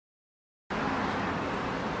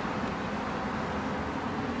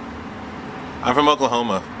I'm from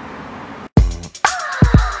Oklahoma.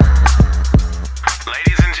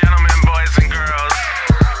 Ladies and gentlemen, boys and girls,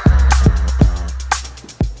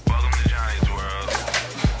 welcome to Johnny's world.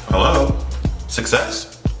 Hello?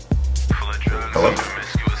 Success? Full of drugs Hello? and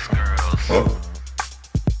promiscuous girls. Hello?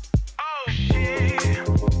 Oh, she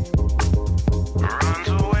runs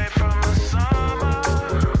away from the summer.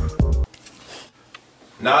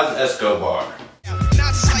 Nas Escobar.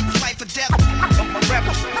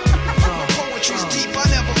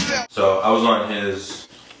 So I was on his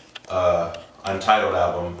Untitled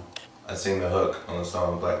album. I sing the hook on the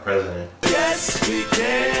song Black President. Yes, we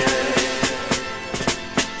can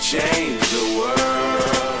change the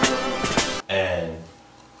world. And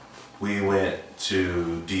we went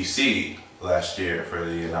to DC last year for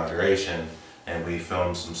the inauguration, and we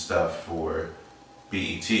filmed some stuff for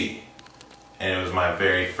BET. And it was my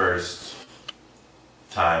very first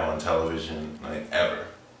time on television, like, ever.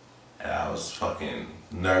 And I was fucking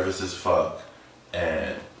nervous as fuck.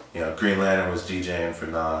 And, you know, Green Lantern was DJing for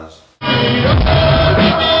Nas.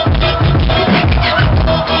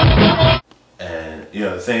 And, you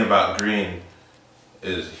know, the thing about Green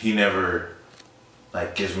is he never,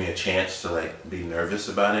 like, gives me a chance to, like, be nervous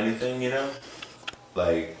about anything, you know?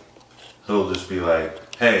 Like, he'll just be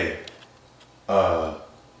like, hey,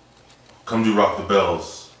 come do Rock the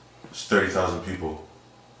Bells. There's 30,000 people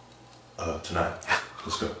tonight.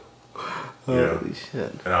 Let's go. You know? Holy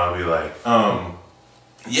shit. And I'll be like,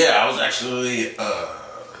 yeah, I was actually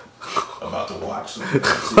about to watch some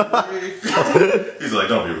TV. He's like,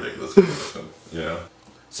 don't be ridiculous. You know?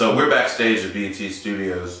 So we're backstage at BET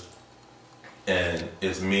Studios, and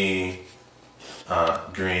it's me,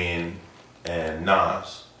 Green, and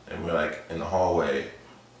Nas, and we're like in the hallway,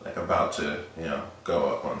 like about to, you know, go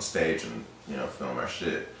up on stage and, you know, film our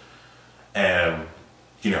shit. And,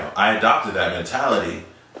 you know, I adopted that mentality,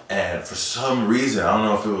 and for some reason, I don't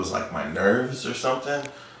know if it was like my nerves or something,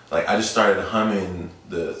 like I just started humming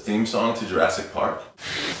the theme song to Jurassic Park.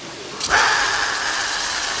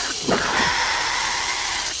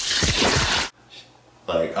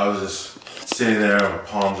 Like, I was just sitting there, my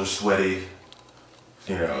palms are sweaty,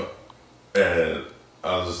 you know, and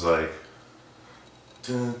I was just like,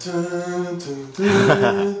 holy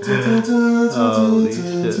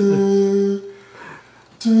shit.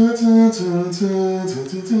 And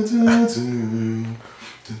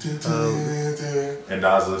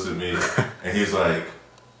Nas looks at me and he's like,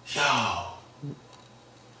 yo,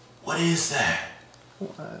 what is that? Wow.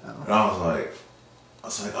 And I was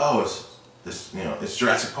like, oh, it's you know, it's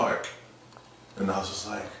Jurassic Park. And I was just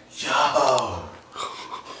like, yo,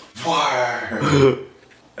 word.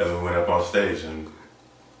 And we went up on stage and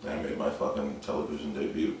I made my fucking television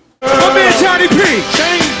debut. My man Johnny P.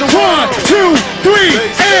 Change the 1, 2, 3,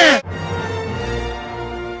 and.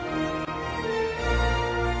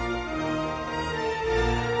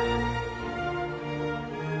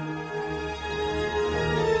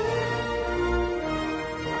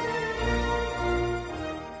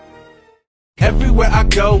 Everywhere I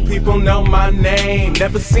go, people know my name.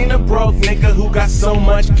 Never seen a broke nigga who got so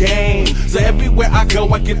much game. So everywhere I go,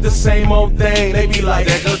 I get the same old thing. They be like,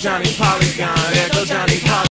 there go Johnny Polygon, there go Johnny Polygon.